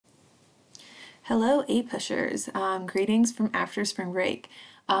Hello, APUSHers. Greetings from after spring break.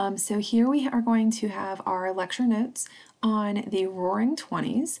 So here we are going to have our lecture notes on the Roaring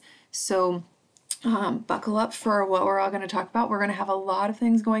Twenties. So buckle up for what we're all going to talk about. We're going to have a lot of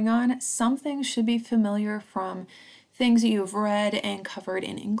things going on. Some things should be familiar from things that you've read and covered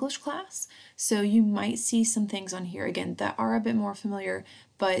in English class. So you might see some things on here again that are a bit more familiar,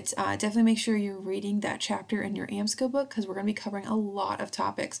 but definitely make sure you're reading that chapter in your AMSCO book because we're going to be covering a lot of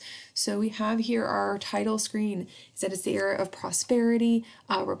topics. So we have here our title screen. It said it's the era of prosperity,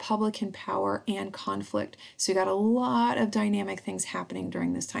 Republican power, and conflict. So you got a lot of dynamic things happening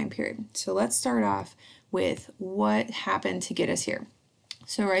during this time period. So let's start off with what happened to get us here.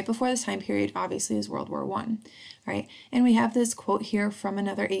 So right before this time period, obviously, is World War I, right? And we have this quote here from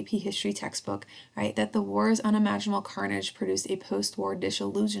another AP history textbook, right? That the war's unimaginable carnage produced a post-war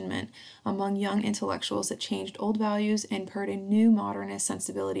disillusionment among young intellectuals that changed old values and paired a new modernist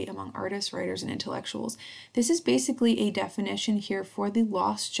sensibility among artists, writers, and intellectuals. This is basically a definition here for the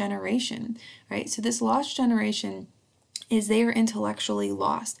lost generation, right? So this lost generation is they are intellectually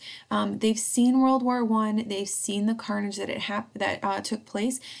lost. They've seen World War I, they've seen the carnage that took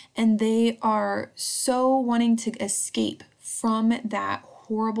place, and they are so wanting to escape from that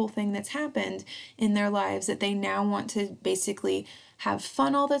horrible thing that's happened in their lives that they now want to basically have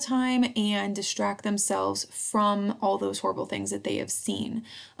fun all the time and distract themselves from all those horrible things that they have seen.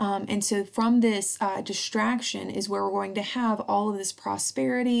 And so from this distraction is where we're going to have all of this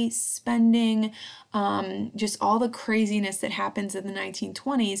prosperity, spending, just all the craziness that happens in the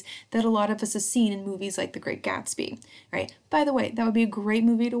 1920s that a lot of us have seen in movies like The Great Gatsby, right? By the way, that would be a great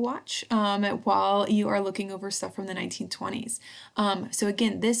movie to watch while you are looking over stuff from the 1920s. So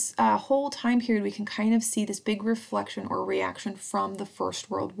again, this whole time period, we can kind of see this big reflection or reaction from the First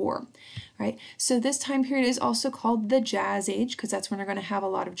World War, right? So this time period is also called the Jazz Age because that's when we're going to have a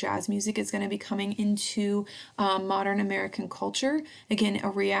lot of jazz music. It's going to be coming into modern American culture. Again, a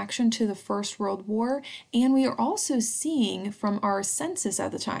reaction to the First World War. And we are also seeing from our census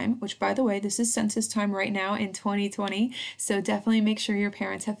at the time, which by the way, this is census time right now in 2020. So definitely make sure your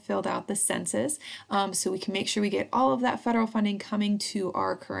parents have filled out the census so we can make sure we get all of that federal funding coming to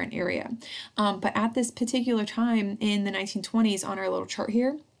our current area. But at this particular time in the 1920s on our little chart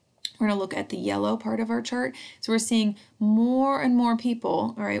here, we're going to look at the yellow part of our chart. So we're seeing more and more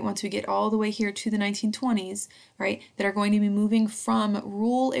people, all right, once we get all the way here to the 1920s, right, that are going to be moving from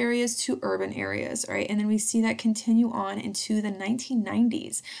rural areas to urban areas, right? And then we see that continue on into the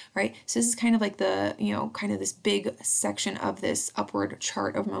 1990s, right? So this is kind of like the, kind of this big section of this upward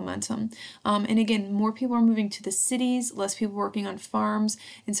chart of momentum. And again, more people are moving to the cities, less people working on farms.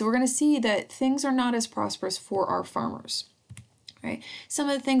 And so we're going to see that things are not as prosperous for our farmers. Right. Some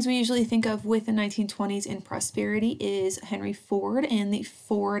of the things we usually think of with the 1920s in prosperity is Henry Ford and the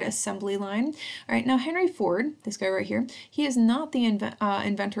Ford assembly line. All right, now Henry Ford, this guy right here, he is not the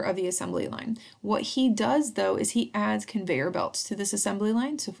inventor of the assembly line. What he does though is he adds conveyor belts to this assembly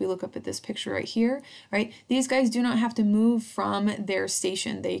line. So if we look up at this picture right here, right, these guys do not have to move from their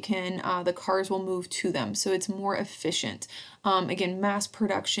station. They can, the cars will move to them. So it's more efficient. Again, mass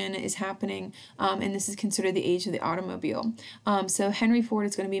production is happening, and this is considered the age of the automobile. So Henry Ford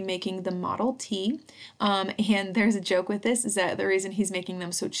is going to be making the Model T, and there's a joke with this, is that the reason he's making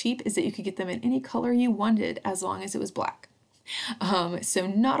them so cheap is that you could get them in any color you wanted as long as it was black. So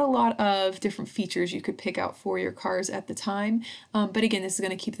not a lot of different features you could pick out for your cars at the time, but again, this is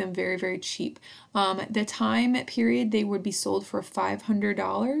going to keep them very, very cheap. The time period they would be sold for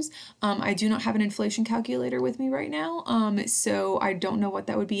 $500. I do not have an inflation calculator with me right now, so I don't know what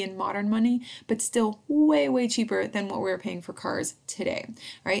that would be in modern money, but still way, way cheaper than what we're paying for cars today,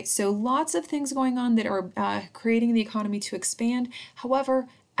 right? So lots of things going on that are creating the economy to expand. However,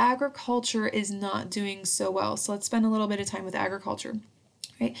 agriculture is not doing so well. So let's spend a little bit of time with agriculture.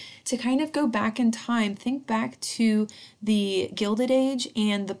 Right? To kind of go back in time, think back to the Gilded Age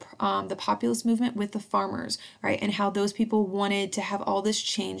and the populist movement with the farmers, right? And how those people wanted to have all this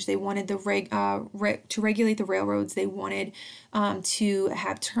change. They wanted to regulate the railroads. They wanted to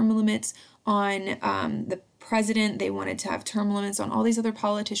have term limits on the president. They wanted to have term limits on all these other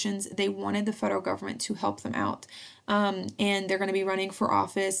politicians. They wanted the federal government to help them out. And they're going to be running for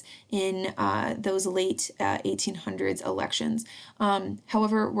office in those late 1800s elections.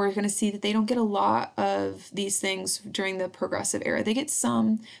 However, we're going to see that they don't get a lot of these things during the progressive era. They get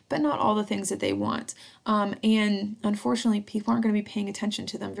some, but not all the things that they want. And unfortunately, people aren't going to be paying attention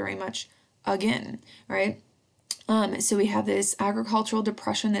to them very much again, right? So we have this agricultural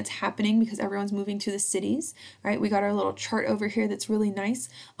depression that's happening because everyone's moving to the cities, right? We got our little chart over here that's really nice.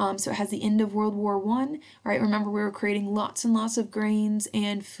 So it has the end of World War I, right? Remember, we were creating lots and lots of grains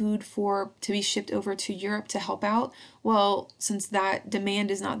and food to be shipped over to Europe to help out. Well, since that demand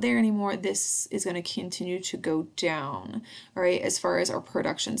is not there anymore, this is going to continue to go down, all right, as far as our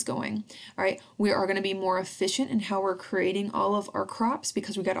production's going. All right, we are going to be more efficient in how we're creating all of our crops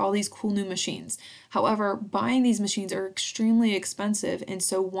because we got all these cool new machines. However, buying these machines are extremely expensive, and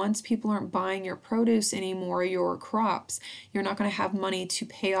so once people aren't buying your produce anymore, your crops, you're not going to have money to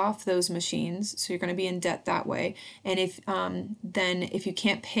pay off those machines, so you're going to be in debt that way. And if you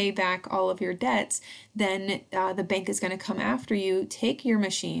can't pay back all of your debts, then the bank is going to come after you, take your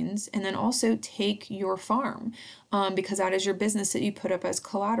machines, and then also take your farm. Because that is your business that you put up as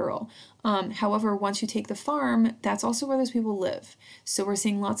collateral. However, once you take the farm, that's also where those people live. So we're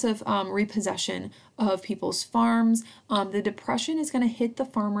seeing lots of repossession of people's farms. The Depression is going to hit the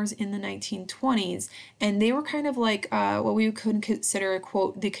farmers in the 1920s, and they were kind of like what we could consider,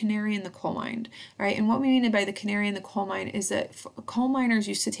 quote, the canary in the coal mine, right? And what we mean by the canary in the coal mine is that coal miners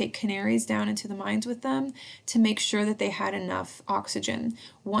used to take canaries down into the mines with them to make sure that they had enough oxygen.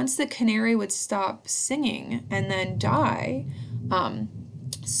 Once the canary would stop singing and then die,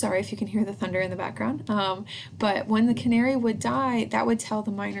 sorry if you can hear the thunder in the background. But when the canary would die, that would tell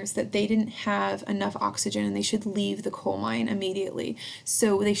the miners that they didn't have enough oxygen and they should leave the coal mine immediately.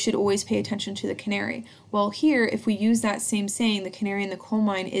 So they should always pay attention to the canary. Well, here, if we use that same saying, the canary in the coal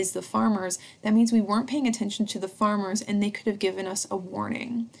mine is the farmers, that means we weren't paying attention to the farmers and they could have given us a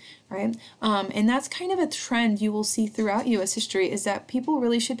warning, right? And that's kind of a trend you will see throughout U.S. history, is that people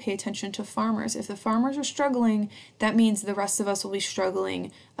really should pay attention to farmers. If the farmers are struggling, that means the rest of us will be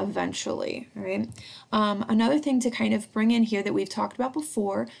struggling eventually, right? Another thing to kind of bring in here that we've talked about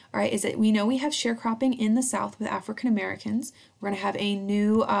before, all right, is that we know we have sharecropping in the South with African Americans. We're going to have a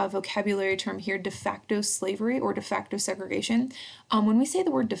new vocabulary term here, de facto slavery or de facto segregation. When we say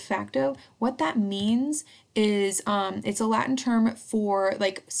the word de facto, what that means is it's a Latin term for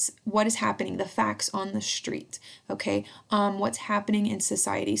like what is happening, the facts on the street, okay? What's happening in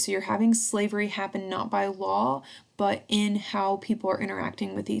society. So you're having slavery happen not by law, but in how people are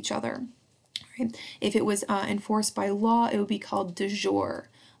interacting with each other. Right? If it was enforced by law, it would be called de jure.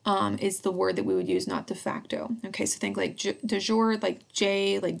 Is the word that we would use, not de facto. Okay, so think like de jure, like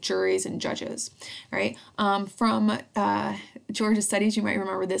J, like juries and judges, right? From Georgia Studies, you might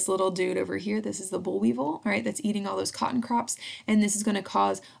remember this little dude over here. This is the boll weevil, all right, that's eating all those cotton crops, and this is going to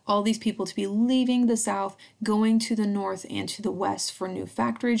cause all these people to be leaving the South, going to the North and to the West for new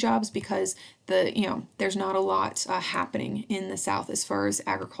factory jobs because there's not a lot happening in the South as far as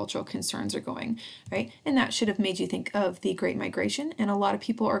agricultural concerns are going, right? And that should have made you think of the Great Migration, and a lot of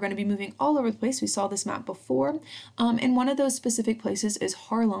people are going to be moving all over the place. We saw this map before, and one of those specific places is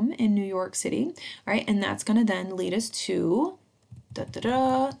Harlem in New York City, right? And that's going to then lead us to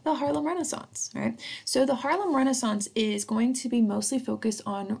the Harlem Renaissance, right? So the Harlem Renaissance is going to be mostly focused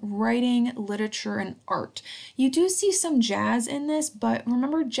on writing, literature, and art. You do see some jazz in this, but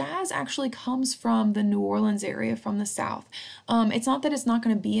remember, jazz actually comes from the New Orleans area, from the South. It's not that it's not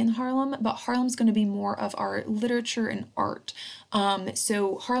going to be in Harlem, but Harlem's going to be more of our literature and art.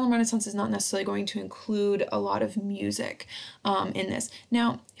 So Harlem Renaissance is not necessarily going to include a lot of music in this.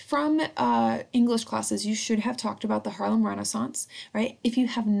 Now, from English classes, you should have talked about the Harlem Renaissance, right? If you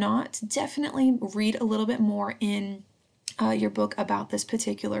have not, definitely read a little bit more in your book about this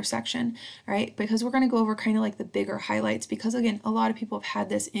particular section, right? Because we're going to go over kind of like the bigger highlights, because again, a lot of people have had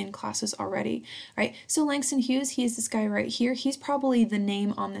this in classes already, right? So Langston Hughes, he is this guy right here. He's probably the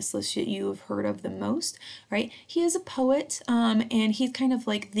name on this list that you have heard of the most, right? He is a poet, and he's kind of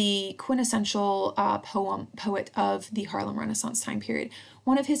like the quintessential poet of the Harlem Renaissance time period.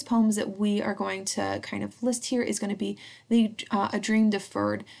 One of his poems that we are going to kind of list here is going to be A Dream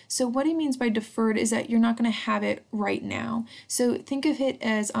Deferred. So what he means by deferred is that you're not going to have it right now. So think of it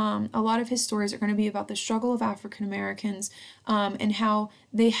as a lot of his stories are going to be about the struggle of African Americans and how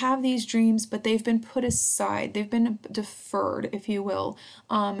they have these dreams, but they've been put aside. They've been deferred, if you will,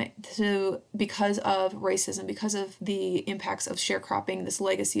 because of racism, because of the impacts of sharecropping, this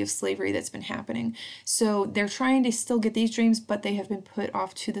legacy of slavery that's been happening. So they're trying to still get these dreams, but they have been put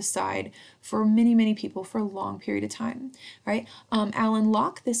off to the side for many, many people for a long period of time, right? Alan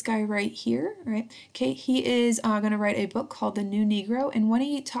Locke, this guy right here, right? Okay, he is going to write a book called The New Negro, and what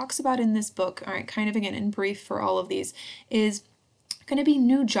he talks about in this book, all right, kind of again in brief for all of these, is going to be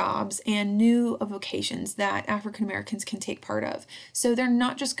new jobs and new vocations that African Americans can take part of. So they're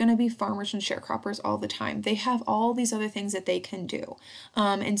not just going to be farmers and sharecroppers all the time. They have all these other things that they can do.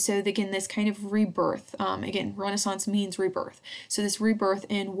 And so again, this kind of rebirth, again, Renaissance means rebirth. So this rebirth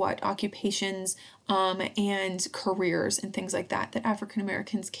in what occupations and careers and things like that that African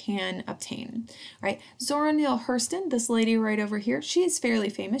Americans can obtain, right? Zora Neale Hurston, this lady right over here, she is fairly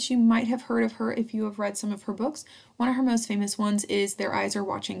famous. You might have heard of her if you have read some of her books. One of her most famous ones is Their Eyes Are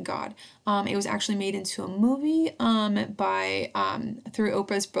Watching God. It was actually made into a movie through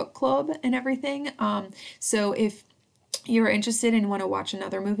Oprah's book club and everything. So if you're interested and want to watch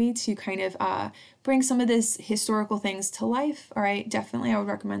another movie to kind of bring some of this historical things to life, all right, definitely I would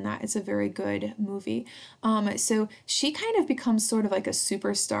recommend that. It's a very good movie. So she kind of becomes sort of like a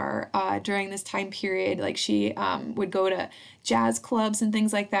superstar during this time period. Like she would go to jazz clubs and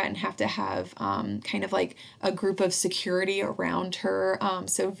things like that and have to have kind of like a group of security around her.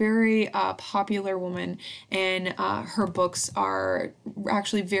 So very popular woman, and her books are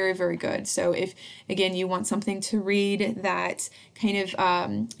actually very, very good. So if, again, you want something to read that kind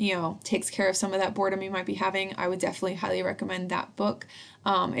of, takes care of some of that boredom you might be having, I would definitely highly recommend that book.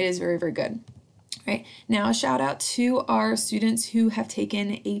 It is very, very good. Right. Now, a shout out to our students who have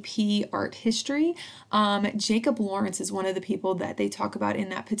taken AP Art History. Jacob Lawrence is one of the people that they talk about in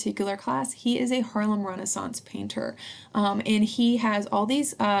that particular class. He is a Harlem Renaissance painter, and he has all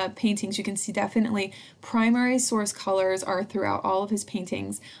these paintings. You can see definitely primary source colors are throughout all of his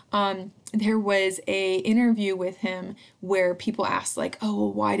paintings. There was a interview with him where people asked like, "Oh,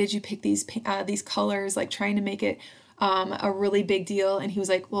 well, why did you pick these colors?" Like trying to make it a really big deal, and he was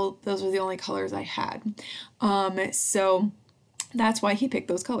like, well, those were the only colors I had. So that's why he picked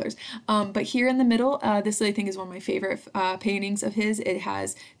those colors. But here in the middle, this I think is one of my favorite paintings of his. It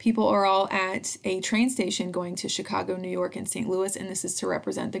has people are all at a train station going to Chicago, New York, and St. Louis, and this is to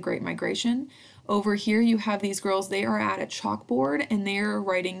represent the Great Migration. Over here you have these girls, they are at a chalkboard and they're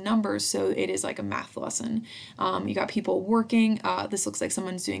writing numbers, so it is like a math lesson. You got people working, this looks like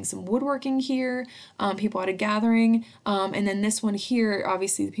someone's doing some woodworking here, people at a gathering, and then this one here,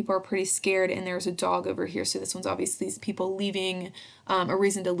 obviously the people are pretty scared and there's a dog over here, so this one's obviously these people leaving, a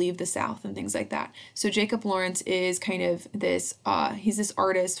reason to leave the South and things like that. So Jacob Lawrence is kind of this, he's this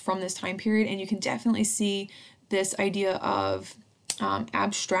artist from this time period, and you can definitely see this idea of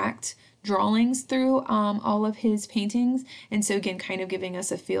abstract drawings through all of his paintings, and so again kind of giving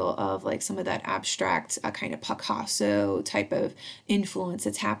us a feel of like some of that abstract kind of Picasso type of influence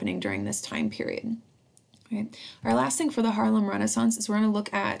that's happening during this time period. Right. Our last thing for the Harlem Renaissance is we're going to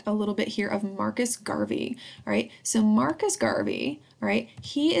look at a little bit here of Marcus Garvey. All right, so Marcus Garvey, right,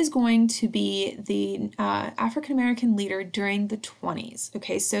 he is going to be the African American leader during the 20s.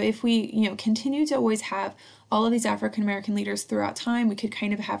 Okay, so if we continue to always have all of these African American leaders throughout time, we could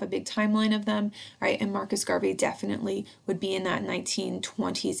kind of have a big timeline of them, right? And Marcus Garvey definitely would be in that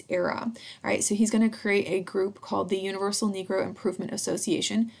 1920s era, right? So he's going to create a group called the Universal Negro Improvement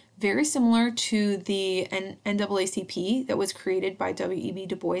Association, very similar to the NAACP that was created by W.E.B.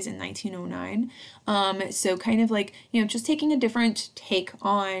 Du Bois in 1909. So kind of like, just taking a different take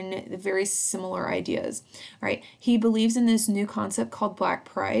on the very similar ideas, right? He believes in this new concept called Black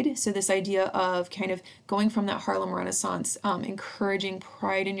Pride. So this idea of kind of going from that Harlem Renaissance, encouraging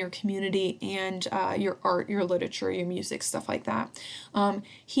pride in your community and your art, your literature, your music, stuff like that.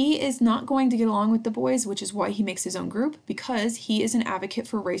 He is not going to get along with Du Bois, which is why he makes his own group, because he is an advocate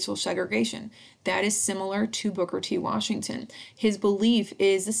for racial segregation. That is similar to Booker T. Washington. His belief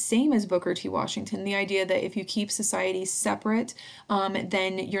is the same as Booker T. Washington, the idea that if you keep society separate,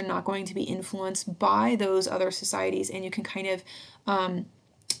 then you're not going to be influenced by those other societies, and you can kind of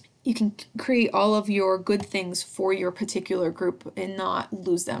you can create all of your good things for your particular group and not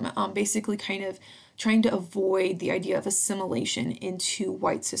lose them. Basically kind of trying to avoid the idea of assimilation into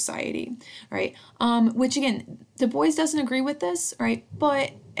white society, right? Which again, Du Bois doesn't agree with this, right?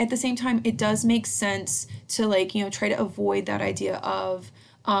 But at the same time, it does make sense to try to avoid that idea of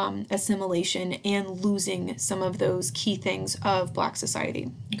assimilation and losing some of those key things of Black society.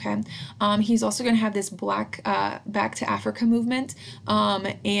 Okay, he's also going to have this Black Back to Africa movement,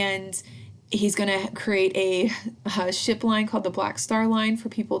 and he's going to create a ship line called the Black Star Line for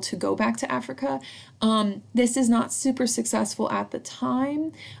people to go back to Africa. This is not super successful at the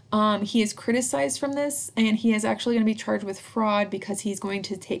time. He is criticized from this, and he is actually going to be charged with fraud because he's going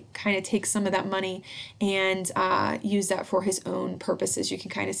to take some of that money and use that for his own purposes. You can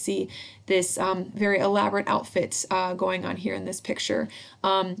kind of see this very elaborate outfit going on here in this picture.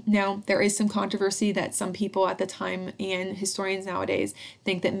 Now, there is some controversy that some people at the time and historians nowadays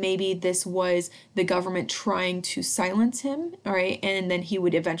think that maybe this was the government trying to silence him, all right, and then he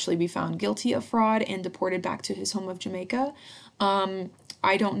would eventually be found guilty of fraud and deported back to his home of Jamaica.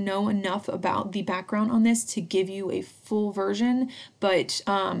 I don't know enough about the background on this to give you a full version, but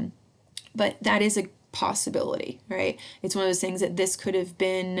that is a possibility, right? It's one of those things that this could have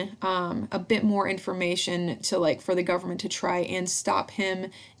been a bit more information to for the government to try and stop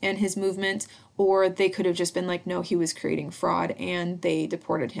him and his movement, or they could have just been like, no, he was creating fraud and they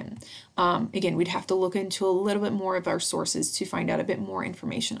deported him. Again, we'd have to look into a little bit more of our sources to find out a bit more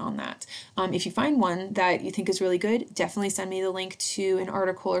information on that. If you find one that you think is really good, definitely send me the link to an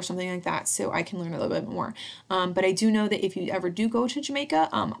article or something like that so I can learn a little bit more. But I do know that if you ever do go to Jamaica,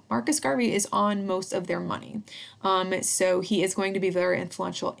 Marcus Garvey is on most of their money. So he is going to be very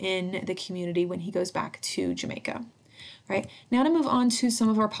influential in the community when he goes back to Jamaica. Right, now to move on to some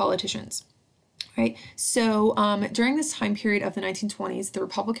of our politicians. Right, so during this time period of the 1920s, the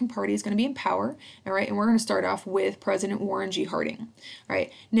Republican Party is going to be in power, all right, and we're going to start off with President Warren G. Harding. All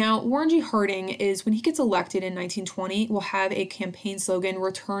right, now Warren G. Harding is, when he gets elected in 1920, will have a campaign slogan,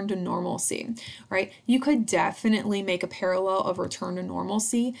 "Return to Normalcy." All right, you could definitely make a parallel of "Return to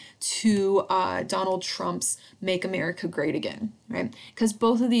Normalcy" to Donald Trump's "Make America Great Again," right? Because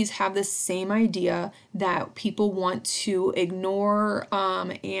both of these have the same idea that people want to ignore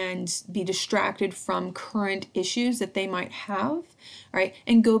and be distracted from current issues that they might have, right?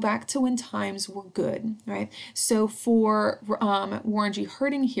 And go back to when times were good, right? So for Warren G.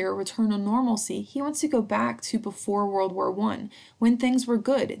 Harding here, return to normalcy, he wants to go back to before World War I, when things were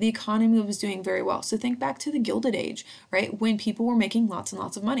good. The economy was doing very well. So think back to the Gilded Age, right? When people were making lots and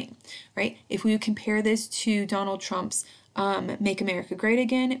lots of money, right? If we compare this to Donald Trump's Make America Great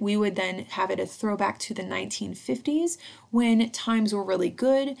Again, we would then have it a throwback to the 1950s when times were really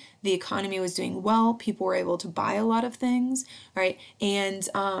good, the economy was doing well, people were able to buy a lot of things, right? And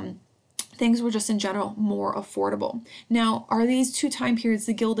things were just in general more affordable. Now, are these two time periods,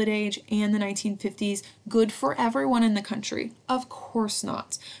 the Gilded Age and the 1950s, good for everyone in the country? Of course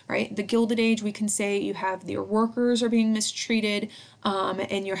not, right? The Gilded Age, we can say you have your workers are being mistreated,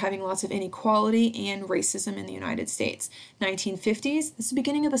 and you're having lots of inequality and racism in the United States. 1950s, this is the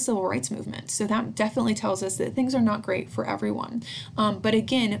beginning of the Civil Rights Movement, so that definitely tells us that things are not great for everyone. But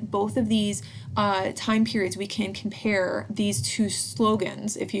again, both of these time periods, we can compare these two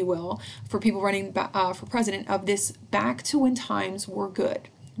slogans, if you will, for people running for president, of this back to when times were good.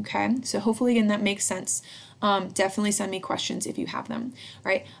 Okay, so hopefully again that makes sense. Definitely send me questions if you have them.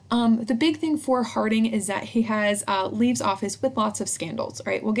 All right. The big thing for Harding is that he has leaves office with lots of scandals.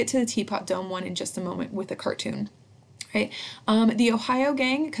 All right, we'll get to the Teapot Dome one in just a moment with a cartoon. Right. The Ohio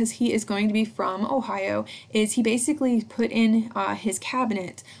gang, because he is going to be from Ohio, is he basically put in his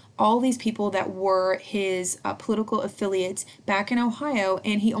cabinet all these people that were his political affiliates back in Ohio,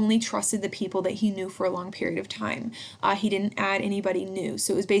 and he only trusted the people that he knew for a long period of time. He didn't add anybody new.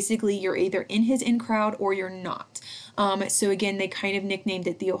 So it was basically you're either in his in crowd or you're not. So again, they kind of nicknamed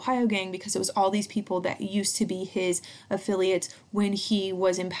it the Ohio Gang because it was all these people that used to be his affiliates when he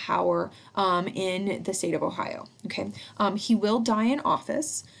was in power in the state of Ohio. Okay, he will die in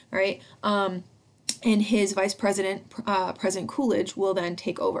office, right? And his vice president, President Coolidge, will then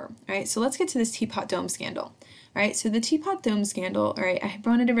take over. All right, so let's get to this Teapot Dome scandal. All right, so the Teapot Dome scandal, all right, I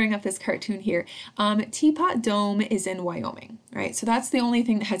wanted to bring up this cartoon here. Teapot Dome is in Wyoming, right? So that's the only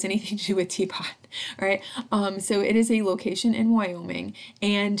thing that has anything to do with Teapot, all right? So it is a location in Wyoming,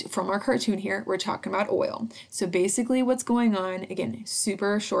 and from our cartoon here, we're talking about oil. So basically what's going on, again,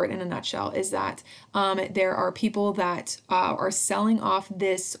 super short in a nutshell, is that there are people that are selling off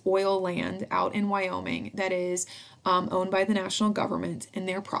this oil land out in Wyoming that is owned by the national government, and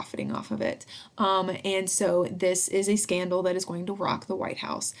they're profiting off of it. And so this is a scandal that is going to rock the White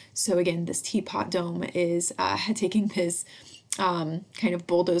House. So again, this Teapot Dome is taking this kind of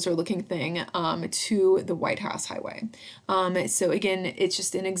bulldozer looking thing to the White House highway. So again, it's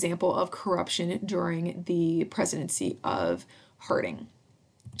just an example of corruption during the presidency of Harding.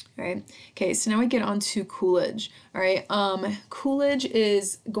 Right. Okay, so now we get on to Coolidge. All right. Coolidge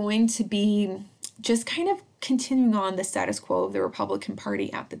is going to be just kind of continuing on the status quo of the Republican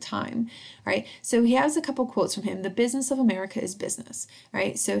Party at the time, right? So he has a couple quotes from him. The business of America is business,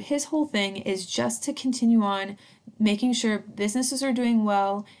 right? So his whole thing is just to continue on making sure businesses are doing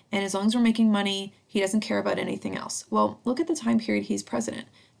well, and as long as we're making money, He doesn't care about anything else. Well, look at the time period he's president.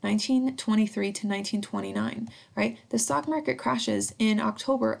 1923 to 1929, right? The stock market crashes in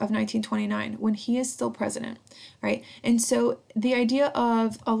October of 1929 when he is still president, right? And so the idea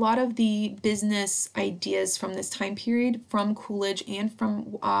of a lot of the business ideas from this time period, from Coolidge and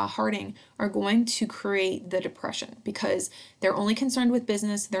from Harding, are going to create the Depression because they're only concerned with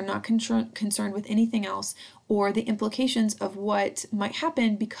business, they're not concerned with anything else, or the implications of what might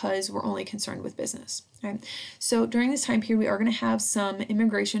happen because we're only concerned with business. Right? So during this time period, we are going to have some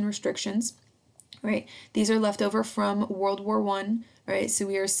immigration restrictions. Right? These are left over from World War I. Right? So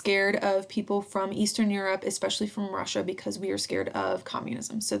we are scared of people from Eastern Europe, especially from Russia, because we are scared of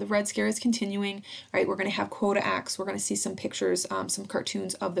communism. So the Red Scare is continuing. Right? We're going to have quota acts. We're going to see some pictures, some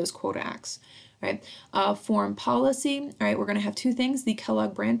cartoons of those quota acts. Right? Foreign policy, right? We're going to have two things, the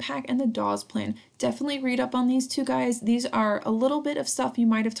Kellogg-Briand Pact and the Dawes Plan. Definitely read up on these two guys. These are a little bit of stuff you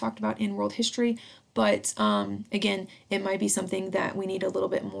might have talked about in world history, but again, it might be something that we need a little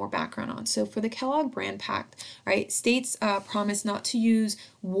bit more background on. So for the Kellogg-Briand Pact, right, states promise not to use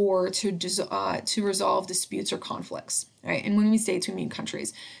war to resolve disputes or conflicts. Right? And when we states, we mean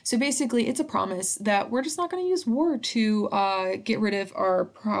countries. So basically, it's a promise that we're just not going to use war to get rid of our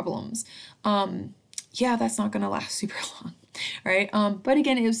problems. Yeah, that's not going to last super long. Right? But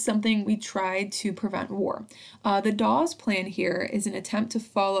again, it was something we tried to prevent war. The Dawes Plan here is an attempt to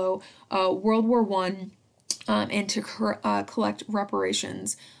follow World War I and to collect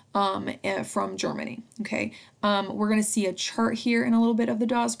reparations from Germany. Okay, we're going to see a chart here in a little bit of the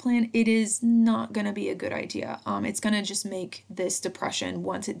Dawes Plan. It is not going to be a good idea. It's going to just make this depression,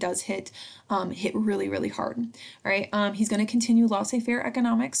 once it does hit really, really hard. All right, he's going to continue laissez-faire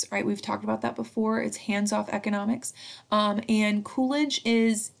economics. Right, we've talked about that before. It's hands-off economics. And Coolidge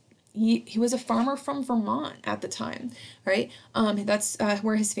is he was a farmer from Vermont at the time, right? That's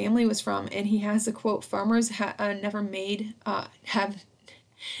where his family was from, and he has a quote: "Farmers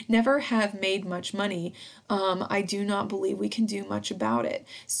never have made much money. I do not believe we can do much about it."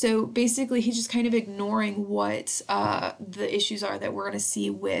 So basically, he's just kind of ignoring what the issues are that we're going to see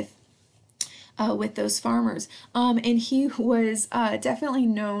with those farmers. And he was definitely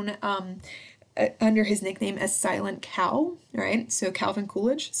known under his nickname as Silent Cal, right? So Calvin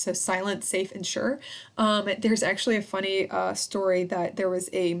Coolidge, so silent, safe, and sure. There's actually a funny story that there was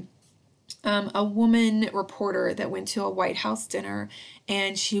a woman reporter that went to a White House dinner,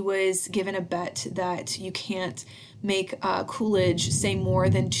 and she was given a bet that you can't make Coolidge say more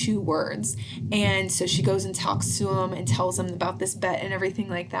than 2 words. And so she goes and talks to him and tells him about this bet and everything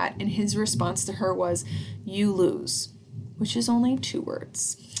like that. And his response to her was, "You lose," which is only 2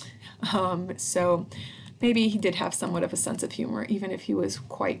 words. So maybe he did have somewhat of a sense of humor, even if he was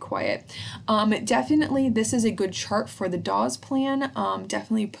quite quiet. Definitely, this is a good chart for the Dawes Plan.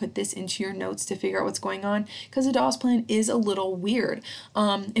 Definitely put this into your notes to figure out what's going on, because the Dawes Plan is a little weird.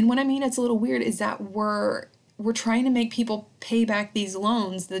 And what I mean it's a little weird is that we're trying to make people pay back these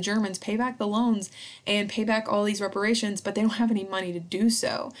loans, the Germans pay back the loans and pay back all these reparations, but they don't have any money to do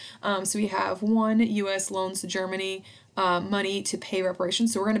so. So we have U.S. loans to Germany, money to pay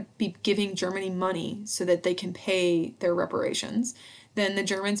reparations. So we're going to be giving Germany money so that they can pay their reparations. Then the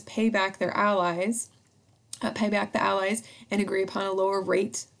Germans pay back the Allies and agree upon a lower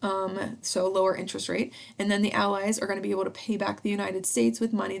rate, so a lower interest rate. And then the Allies are going to be able to pay back the United States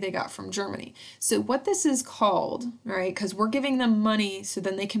with money they got from Germany. So what this is called, right, because we're giving them money so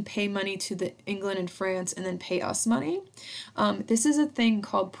then they can pay money to the England and France and then pay us money. This is a thing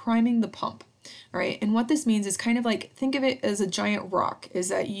called priming the pump. All right, and what this means is kind of like, think of it as a giant rock, is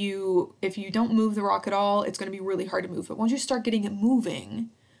that if you don't move the rock at all, it's going to be really hard to move. But once you start getting it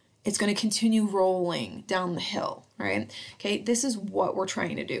moving, it's going to continue rolling down the hill, right? Okay, this is what we're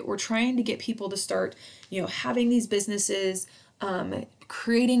trying to do. We're trying to get people to start, having these businesses,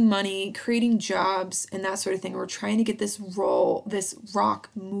 creating money, creating jobs, and that sort of thing. We're trying to get this rock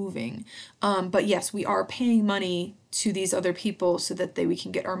moving. But yes, we are paying money to these other people so that we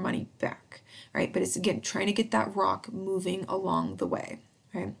can get our money back, right? But it's, again, trying to get that rock moving along the way,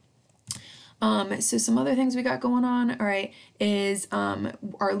 right? So some other things we got going on, all right, is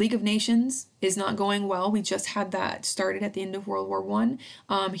our League of Nations is not going well. We just had that started at the end of World War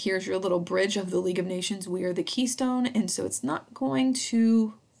I. Here's your little bridge of the League of Nations. We are the keystone, and so it's not going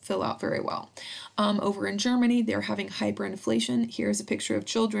to fill out very well. Over in Germany, they're having hyperinflation. Here's a picture of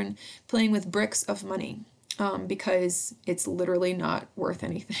children playing with bricks of money. because it's literally not worth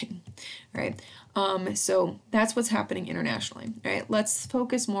anything, right? So that's what's happening internationally, right? Let's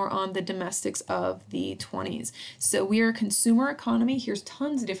focus more on the domestics of the 20s. So we are a consumer economy. Here's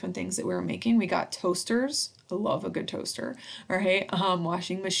tons of different things that we're making. We got toasters. I love a good toaster, all right?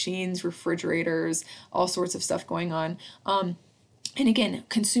 Washing machines, refrigerators, all sorts of stuff going on. And again,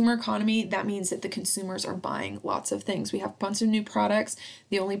 consumer economy, that means that the consumers are buying lots of things. We have a bunch of new products.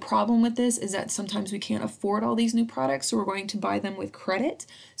 The only problem with this is that sometimes we can't afford all these new products, so we're going to buy them with credit.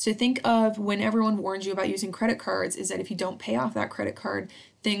 So think of when everyone warns you about using credit cards, is that if you don't pay off that credit card,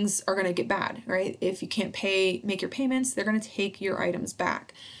 things are going to get bad, right? If you can't make your payments, they're going to take your items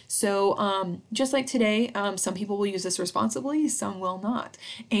back. So just like today, some people will use this responsibly, some will not.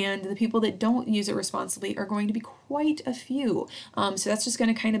 And the people that don't use it responsibly are going to be quite a few. So that's just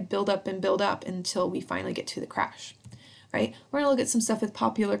going to kind of build up and build up until we finally get to the crash. Right? We're going to look at some stuff with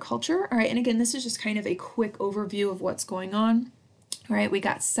popular culture. All right, and again, this is just kind of a quick overview of what's going on. All right, we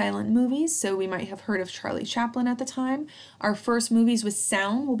got silent movies, so we might have heard of Charlie Chaplin at the time. Our first movies with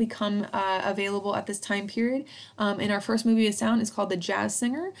sound will become available at this time period. And our first movie with sound is called The Jazz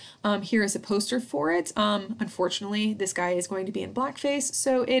Singer. Here is a poster for it. Unfortunately, this guy is going to be in blackface,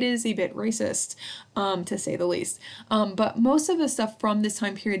 so it is a bit racist, to say the least. But most of the stuff from this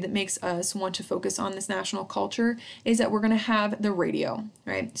time period that makes us want to focus on this national culture is that we're going to have the radio,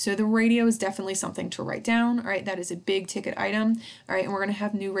 right? So the radio is definitely something to write down, all right? That is a big ticket item. All right, and we're going to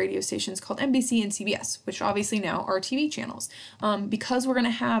have new radio stations called NBC and CBS, which obviously now are TV channels. Because we're going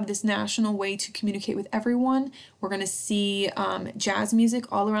to have this national way to communicate with everyone, we're going to see jazz music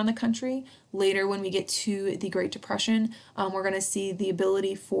all around the country. Later, when we get to the Great Depression, we're going to see the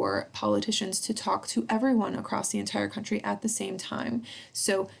ability for politicians to talk to everyone across the entire country at the same time.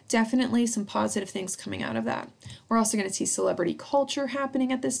 So definitely some positive things coming out of that. We're also going to see celebrity culture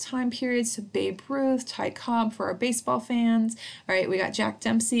happening at this time period. So Babe Ruth, Ty Cobb for our baseball fans. All right, we got Jack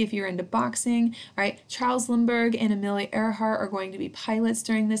Dempsey if you're into boxing. All right, Charles Lindbergh and Amelia Earhart are going to be pilots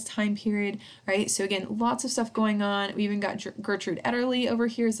during this time period. All right, so again, lots of stuff going on. We even got Gertrude Ederle over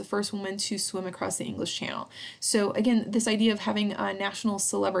here as the first woman to swim across the English Channel. So again, this idea of having national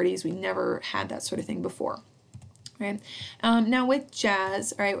celebrities, we never had that sort of thing before. Right. Now with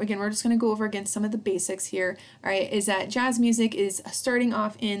jazz, all right, again, we're just going to go over again some of the basics here, all right, is that jazz music is starting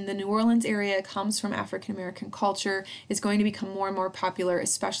off in the New Orleans area, comes from African American culture, is going to become more and more popular,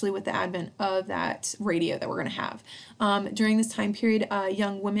 especially with the advent of that radio that we're going to have. During this time period,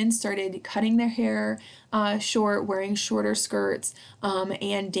 young women started cutting their hair short, wearing shorter skirts,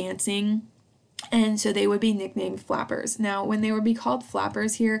 and dancing. And so they would be nicknamed flappers. Now, when they would be called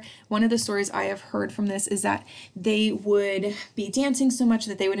flappers here, one of the stories I have heard from this is that they would be dancing so much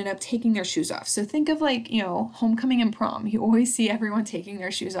that they would end up taking their shoes off. So think of like, homecoming and prom. You always see everyone taking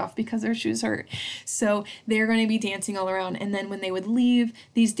their shoes off because their shoes hurt. So they're going to be dancing all around. And then when they would leave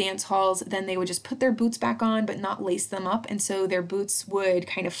these dance halls, then they would just put their boots back on, but not lace them up. And so their boots would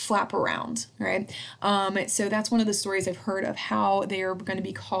kind of flap around, right? So that's one of the stories I've heard of how they are going to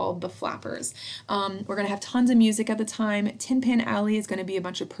be called the flappers. We're going to have tons of music at the time. Tin Pan Alley is going to be a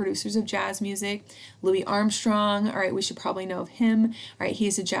bunch of producers of jazz music. Louis Armstrong, all right, we should probably know of him. All right, he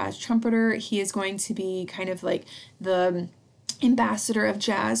is a jazz trumpeter. He is going to be kind of like the ambassador of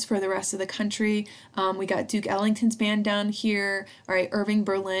jazz for the rest of the country. We got Duke Ellington's band down here. All right, Irving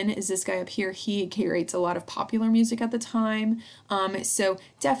Berlin is this guy up here. He curates a lot of popular music at the time. So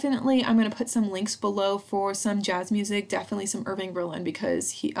definitely I'm going to put some links below for some jazz music, definitely some Irving Berlin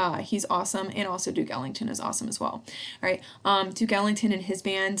because he's awesome, and also Duke Ellington is awesome as well. All right, Duke Ellington and his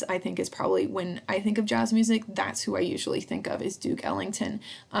band I think is probably, when I think of jazz music, that's who I usually think of is Duke Ellington,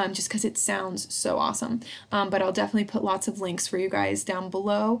 just because it sounds so awesome. But I'll definitely put lots of links for you guys down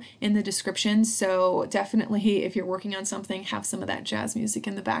below in the description. So definitely if you're working on something, have some of that jazz music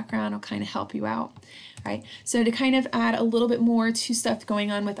in the background. It'll kind of help you out. Right, so to kind of add a little bit more to stuff going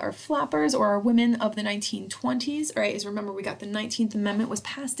on with our flappers or our women of the 1920s, right, is remember we got the 19th Amendment was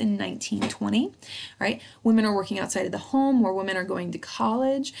passed in 1920, right? Women are working outside of the home, more women are going to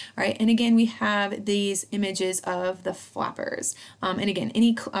college, right? And again, we have these images of the flappers. And again,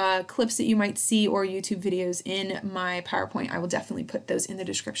 any clips that you might see or YouTube videos in my PowerPoint, I will definitely put those in the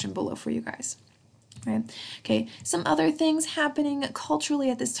description below for you guys. Right. Okay, some other things happening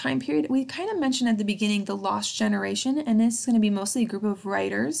culturally at this time period. We kind of mentioned at the beginning the Lost Generation, and this is going to be mostly a group of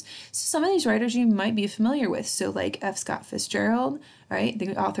writers. So some of these writers you might be familiar with. So like F. Scott Fitzgerald, right,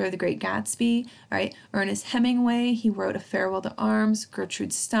 the author of The Great Gatsby, right? Ernest Hemingway, he wrote A Farewell to Arms.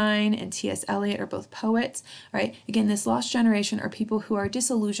 Gertrude Stein and T.S. Eliot are both poets, right? Again, this Lost Generation are people who are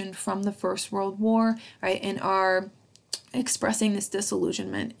disillusioned from the First World War, right, and are expressing this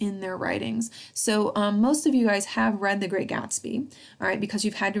disillusionment in their writings. So most of you guys have read The Great Gatsby, all right, because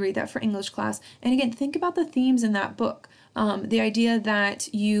you've had to read that for English class. And again, think about the themes in that book. The idea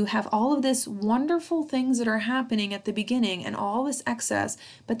that you have all of this wonderful things that are happening at the beginning and all this excess,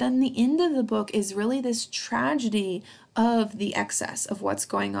 but then the end of the book is really this tragedy of the excess of what's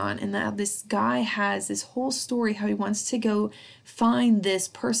going on, and that this guy has this whole story how he wants to go find this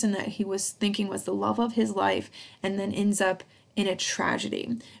person that he was thinking was the love of his life, and then ends up in a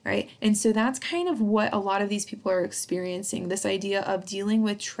tragedy, right? And so that's kind of what a lot of these people are experiencing, this idea of dealing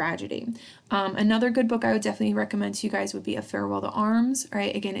with tragedy. Another good book I would definitely recommend to you guys would be A Farewell to Arms,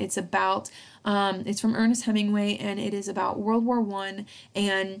 right? Again, it's about, it's from Ernest Hemingway, and it is about World War I,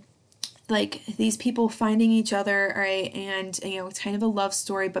 and like these people finding each other, right? And it's kind of a love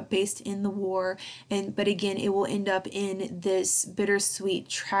story, but based in the war. But again, it will end up in this bittersweet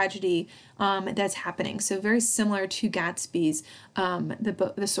tragedy that's happening. So very similar to Gatsby's,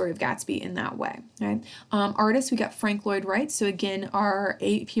 the story of Gatsby in that way, right? Artists, we got Frank Lloyd Wright. So again, our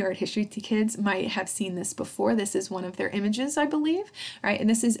AP Art History kids might have seen this before. This is one of their images, I believe, right? And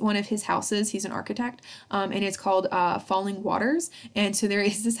this is one of his houses. He's an architect, and it's called Falling Waters. And so there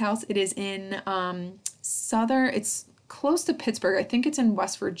is this house. It is in it's close to Pittsburgh. I think it's in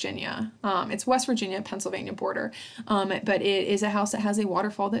West Virginia. It's West Virginia, Pennsylvania border. But it is a house that has a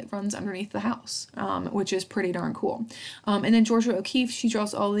waterfall that runs underneath the house, which is pretty darn cool. And then Georgia O'Keeffe, she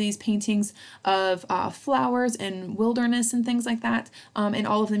draws all of these paintings of flowers and wilderness and things like that. And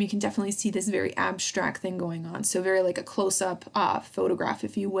all of them, you can definitely see this very abstract thing going on. So very like a close-up photograph,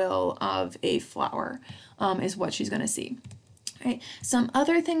 if you will, of a flower is what she's going to see. Right. Some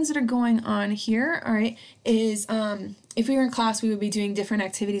other things that are going on here, all right, is if we were in class, we would be doing different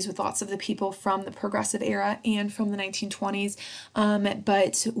activities with lots of the people from the Progressive era and from the 1920s,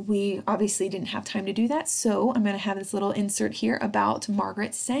 but we obviously didn't have time to do that, so I'm going to have this little insert here about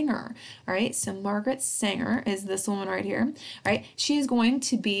Margaret Sanger. All right, so Margaret Sanger is this woman right here. All right, she is going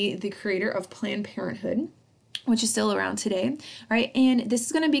to be the creator of Planned Parenthood, which is still around today, right? And this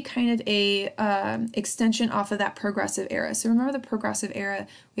is going to be kind of a extension off of that progressive era. So remember the progressive era,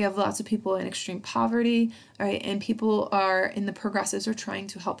 we have lots of people in extreme poverty, right? And people are in the progressives are trying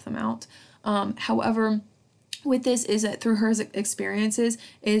to help them out. However, with this is that through her experiences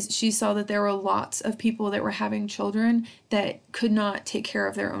is she saw that there were lots of people that were having children that could not take care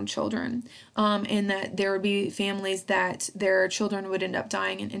of their own children, and that there would be families that their children would end up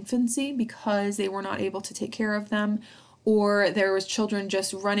dying in infancy because they were not able to take care of them, or there was children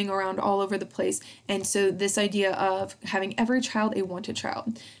just running around all over the place. And so this idea of having every child a wanted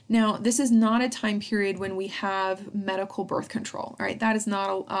child. Now, this is not a time period when we have medical birth control, all right? That is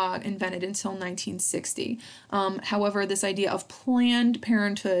not invented until 1960. However, this idea of Planned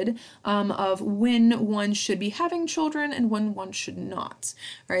Parenthood, of when one should be having children and when one should not,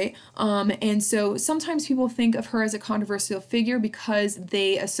 right? And so sometimes people think of her as a controversial figure because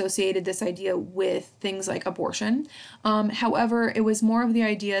they associated this idea with things like abortion. However, it was more of the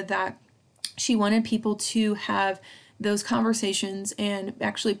idea that she wanted people to have those conversations and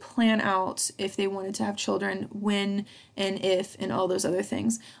actually plan out if they wanted to have children, when and if, and all those other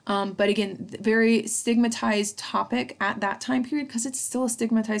things. But again, very stigmatized topic at that time period because it's still a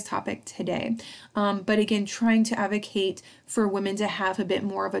stigmatized topic today. But again, trying to advocate for women to have a bit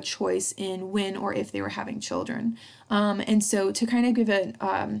more of a choice in when or if they were having children. And so to kind of give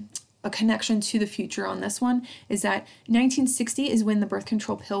a connection to the future on this one is that 1960 is when the birth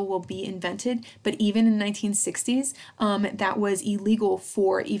control pill will be invented, but even in 1960s, that was illegal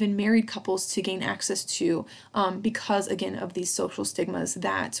for even married couples to gain access to, because again of these social stigmas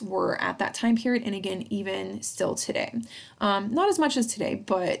that were at that time period, and again even still today. Not as much as today,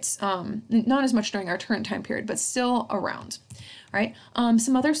 but not as much during our current time period, but still around. All right.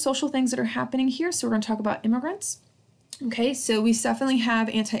 Some other social things that are happening here. So we're going to talk about immigrants. Okay, so we definitely have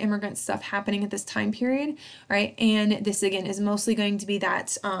anti-immigrant stuff happening at this time period, right? And this again is mostly going to be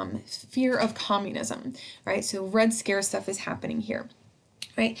that fear of communism, right? So Red Scare stuff is happening here.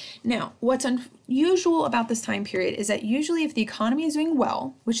 Right? Now, what's unusual about this time period is that usually if the economy is doing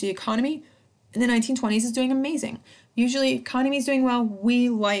well, which the economy in the 1920s is doing amazing, usually economy is doing well, we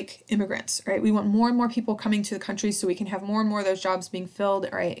like immigrants, right? We want more and more people coming to the country so we can have more and more of those jobs being filled,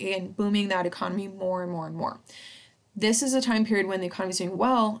 right? And booming that economy more and more and more. This is a time period when the economy is doing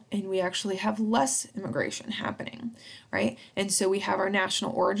well and we actually have less immigration happening, right? And so we have our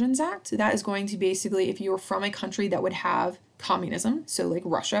National Origins Act. That is going to basically, if you were from a country that would have communism, so like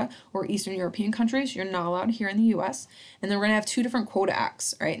Russia or Eastern European countries, you're not allowed here in the US. And then we're going to have two different quota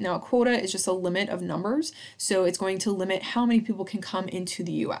acts, right? Now, a quota is just a limit of numbers, so it's going to limit how many people can come into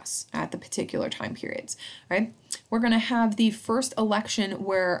the US at the particular time periods, right? We're going to have the first election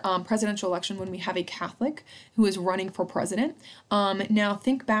where presidential election when we have a Catholic who is running for president. Now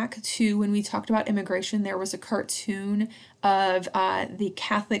think back to when we talked about immigration, there was a cartoon of the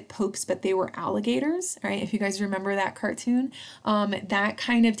Catholic popes, but they were alligators, right? If you guys remember that cartoon, that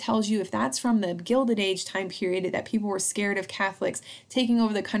kind of tells you if that's from the Gilded Age time period that people were scared of Catholics taking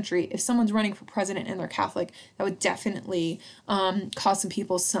over the country. If someone's running for president and they're Catholic, that would definitely cause some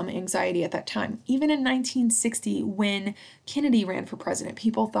people some anxiety at that time. Even in 1960, when Kennedy ran for president,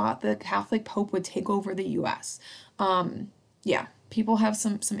 people thought the Catholic Pope would take over the U.S. Yeah, people have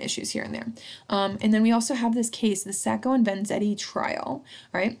some issues here and there. And then we also have this case, the Sacco and Vanzetti trial,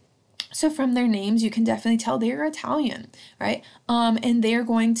 right? So from their names, you can definitely tell they're Italian, right? And they're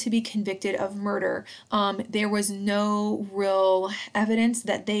going to be convicted of murder. There was no real evidence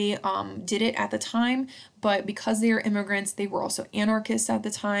that they did it at the time, but because they are immigrants, they were also anarchists at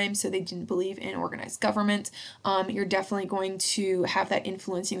the time, so they didn't believe in organized government. You're definitely going to have that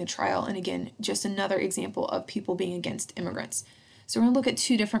influencing the trial. And again, just another example of people being against immigrants. So we're going to look at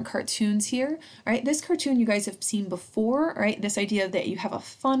two different cartoons here, right? This cartoon you guys have seen before, right? This idea that you have a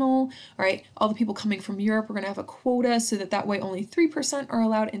funnel, right? All the people coming from Europe, we're going to have a quota so that way only 3% are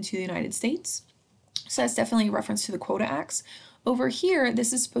allowed into the United States. So that's definitely a reference to the Quota Acts. Over here,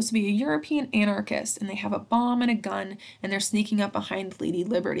 this is supposed to be a European anarchist, and they have a bomb and a gun, and they're sneaking up behind Lady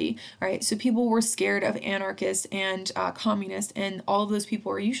Liberty, right? So people were scared of anarchists and communists, and all of those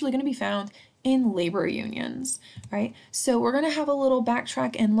people are usually going to be found in labor unions, right? So we're going to have a little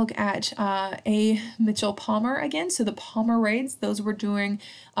backtrack and look at A. Mitchell Palmer again. So the Palmer raids, those were during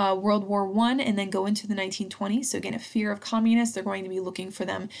World War I and then go into the 1920s. So again, a fear of communists, they're going to be looking for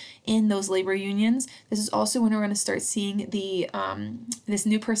them in those labor unions. This is also when we're going to start seeing the this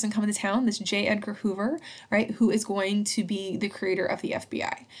new person come into town, this J. Edgar Hoover, right, who is going to be the creator of the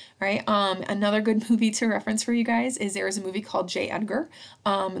FBI, right? Another good movie to reference for you guys is there is a movie called J. Edgar.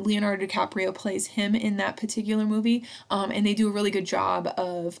 Leonardo DiCaprio plays him in that particular movie, and they do a really good job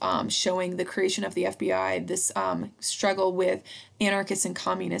of showing the creation of the FBI, this struggle with anarchists and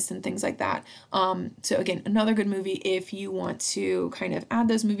communists and things like that. So again, another good movie if you want to kind of add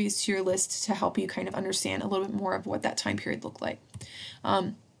those movies to your list to help you kind of understand a little bit more of what that time period looked like.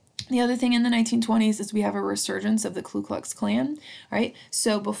 The other thing in the 1920s is we have a resurgence of the Ku Klux Klan, right?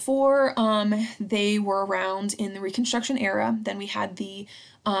 So before they were around in the Reconstruction era, then we had the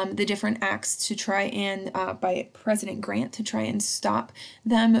different acts to try and, by President Grant, to try and stop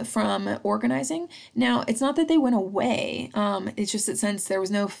them from organizing. Now, it's not that they went away, it's just that since there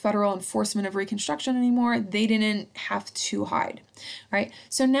was no federal enforcement of Reconstruction anymore, they didn't have to hide, right?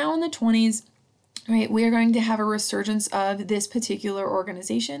 So now in the 20s, right, we are going to have a resurgence of this particular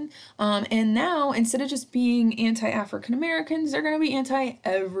organization. And now, instead of just being anti-African Americans, they're going to be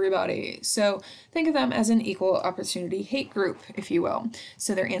anti-everybody. So think of them as an equal opportunity hate group, if you will.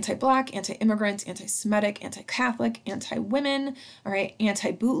 So they're anti-Black, anti-immigrant, anti-Semitic, anti-Catholic, anti-women, all right,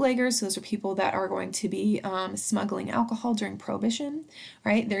 anti-bootleggers. So those are people that are going to be smuggling alcohol during Prohibition,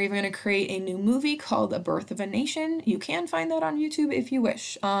 right? They're even going to create a new movie called The Birth of a Nation. You can find that on YouTube if you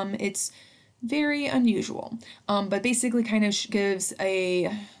wish. It's very unusual, but basically kind of gives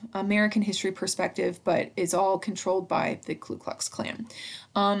a American history perspective, but is all controlled by the Ku Klux Klan.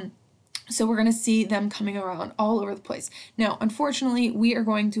 So we're going to see them coming around all over the place. Now, unfortunately, we are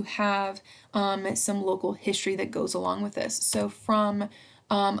going to have some local history that goes along with this. So from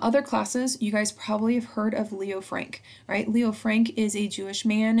other classes, you guys probably have heard of Leo Frank, right? Leo Frank is a Jewish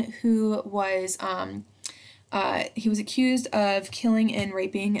man who was he was accused of killing and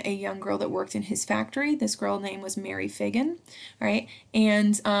raping a young girl that worked in his factory. This girl name was Mary Fagan, right?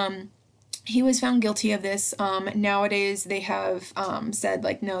 And he was found guilty of this. Nowadays, they have said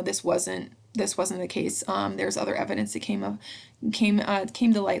like, no, this wasn't the case. There's other evidence that came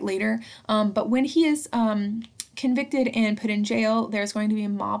to light later. But when he is convicted and put in jail, there's going to be a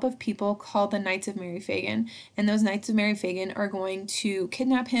mob of people called the Knights of Mary Fagan, and those Knights of Mary Fagan are going to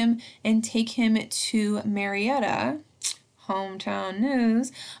kidnap him and take him to Marietta, hometown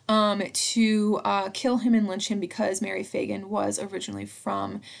news, to kill him and lynch him because Mary Fagan was originally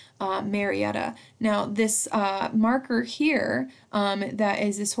from Marietta. Now, this marker here, that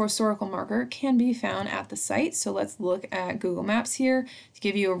is this historical marker, can be found at the site. So let's look at Google Maps here to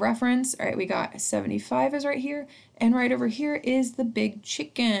give you a reference. All right, we got 75 is right here, And right over here is the big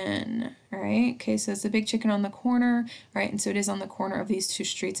chicken, all right? Okay, so it's the big chicken on the corner, right? And so it is on the corner of these two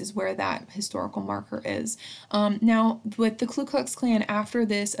streets is where that historical marker is. Now, with the Ku Klux Klan, after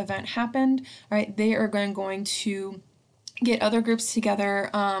this event happened, right, they are going to get other groups together,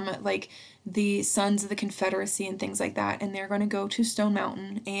 like the Sons of the Confederacy and things like that, and they're going to go to Stone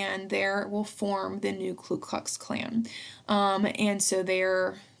Mountain, and there will form the new Ku Klux Klan. And so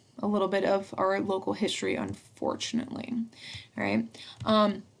they're a little bit of our local history, unfortunately. All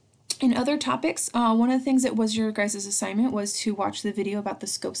right. In other topics, one of the things that was your guys' assignment was to watch the video about the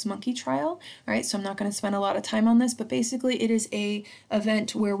Scopes monkey trial. All right, so I'm not going to spend a lot of time on this, but basically it is a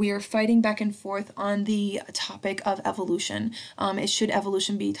event where we are fighting back and forth on the topic of evolution. Should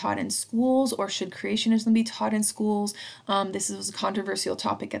evolution be taught in schools, or should creationism be taught in schools? This was a controversial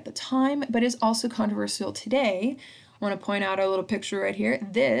topic at the time, but is also controversial today. I want to point out our little picture right here.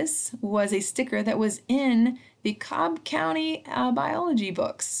 This was a sticker that was in the Cobb County biology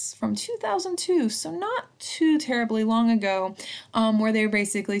books from 2002, so not too terribly long ago, where they were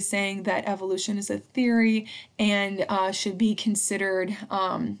basically saying that evolution is a theory and should be considered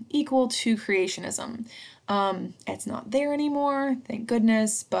equal to creationism. It's not there anymore, thank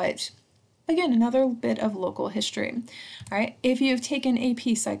goodness, but again, another bit of local history. All right, if you've taken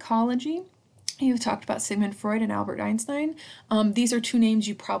AP Psychology, you've talked about Sigmund Freud and Albert Einstein. These are two names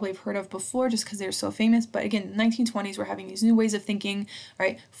you probably have heard of before just because they're so famous, but again, in the 1920s, we're having these new ways of thinking,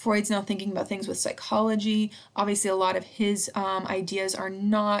 right? Freud's now thinking about things with psychology. Obviously, a lot of his ideas are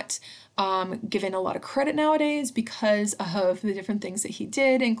not given a lot of credit nowadays because of the different things that he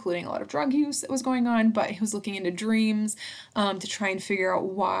did, including a lot of drug use that was going on, but he was looking into dreams to try and figure out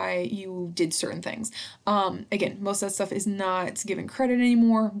why you did certain things. Again, most of that stuff is not given credit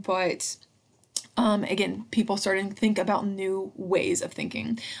anymore, but again, people starting to think about new ways of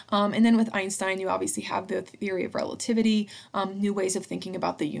thinking. And then with Einstein, you obviously have the theory of relativity, new ways of thinking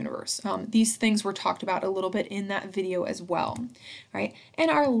about the universe. These things were talked about a little bit in that video as well, right? And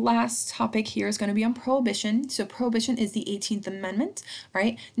our last topic here is going to be on prohibition. So prohibition is the 18th Amendment,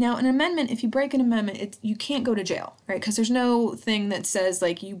 right? Now, an amendment, if you break an amendment, you can't go to jail, right? Because there's no thing that says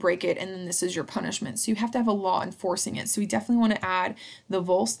like you break it and then this is your punishment. So you have to have a law enforcing it. So we definitely want to add the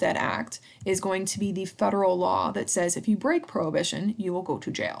Volstead Act is going to be the federal law that says if you break prohibition, you will go to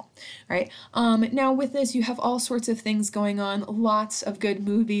jail, right? Now with this, you have all sorts of things going on, lots of good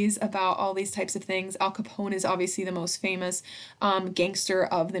movies about all these types of things. Al Capone is obviously the most famous gangster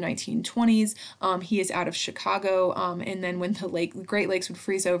of the 1920s. He is out of Chicago, and then when the Great Lakes would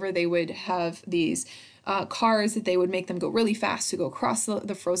freeze over, they would have these cars that they would make them go really fast to go across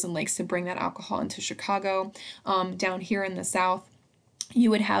the frozen lakes to bring that alcohol into Chicago. Down here in the South, you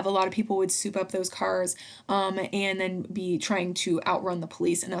would have a lot of people would soup up those cars and then be trying to outrun the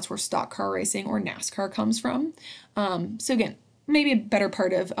police, and that's where stock car racing or NASCAR comes from. So again, maybe a better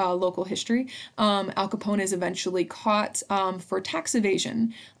part of local history. Al Capone is eventually caught for tax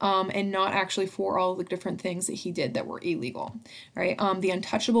evasion and not actually for all the different things that he did that were illegal, right? The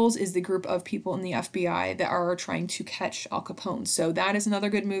Untouchables is the group of people in the FBI that are trying to catch Al Capone. So that is another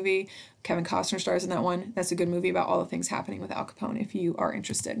good movie. Kevin Costner stars in that one. That's a good movie about all the things happening with Al Capone if you are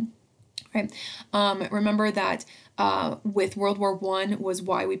interested. Right. Remember that with World War I was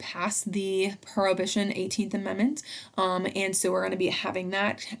why we passed the Prohibition 18th Amendment. And so we're going to be having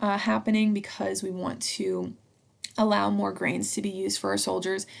that happening because we want to allow more grains to be used for our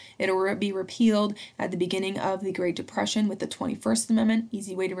soldiers. It'll be repealed at the beginning of the Great Depression with the 21st Amendment.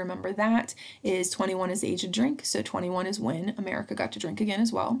 Easy way to remember that is 21 is the age to drink, so 21 is when America got to drink again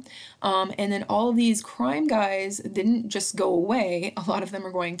as well. And then all of these crime guys didn't just go away. A lot of them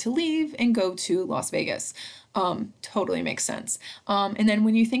are going to leave and go to Las Vegas. Totally makes sense. And then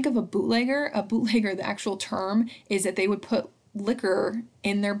when you think of a bootlegger, the actual term is that they would put liquor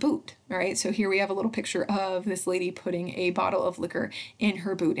in their boot. All right, so here we have a little picture of this lady putting a bottle of liquor in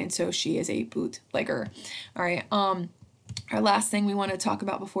her boot, and so she is a bootlegger. All right, our last thing we want to talk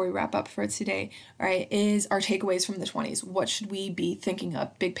about before we wrap up for today, all right, is our takeaways from the 20s. What should we be thinking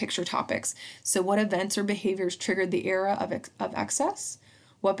of? Big picture topics. So what events or behaviors triggered the era of excess?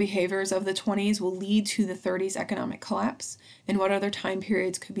 What behaviors of the 20s will lead to the 30s economic collapse? And what other time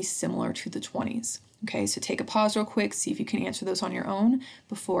periods could be similar to the 20s? Okay, so take a pause real quick, see if you can answer those on your own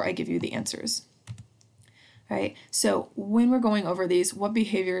before I give you the answers. All right, so when we're going over these, what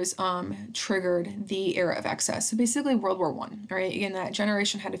behaviors triggered the era of excess? So basically World War I, all right? Again, that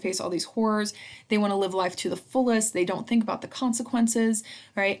generation had to face all these horrors. They want to live life to the fullest. They don't think about the consequences,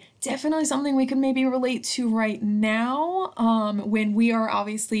 right? Definitely something we can maybe relate to right now when we are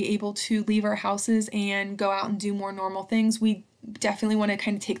obviously able to leave our houses and go out and do more normal things. We definitely want to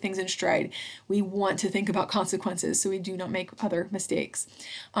kind of take things in stride. We want to think about consequences so we do not make other mistakes.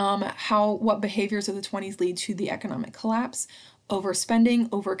 What behaviors of the 20s lead to the economic collapse? Overspending,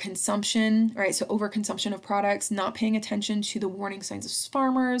 overconsumption, right? So overconsumption of products, not paying attention to the warning signs of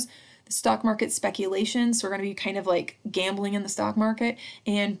farmers, the stock market speculation. So we're going to be kind of like gambling in the stock market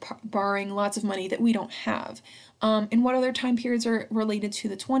and borrowing lots of money that we don't have. And what other time periods are related to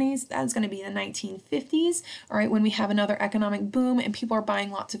the 20s? That's going to be the 1950s, all right, when we have another economic boom and people are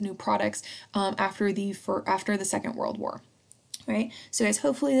buying lots of new products after the Second World War. Right, so guys,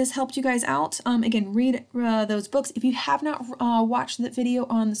 hopefully this helped you guys out. Again, read those books. If you have not watched the video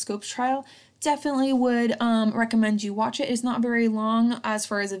on the Scopes trial, definitely would recommend you watch it. It's not very long as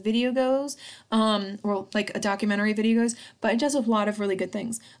far as a video goes, or like a documentary video goes, but it does a lot of really good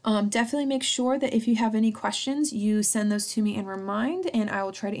things. Definitely make sure that if you have any questions, you send those to me in Remind, and I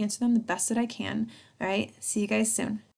will try to answer them the best that I can. All right, see you guys soon.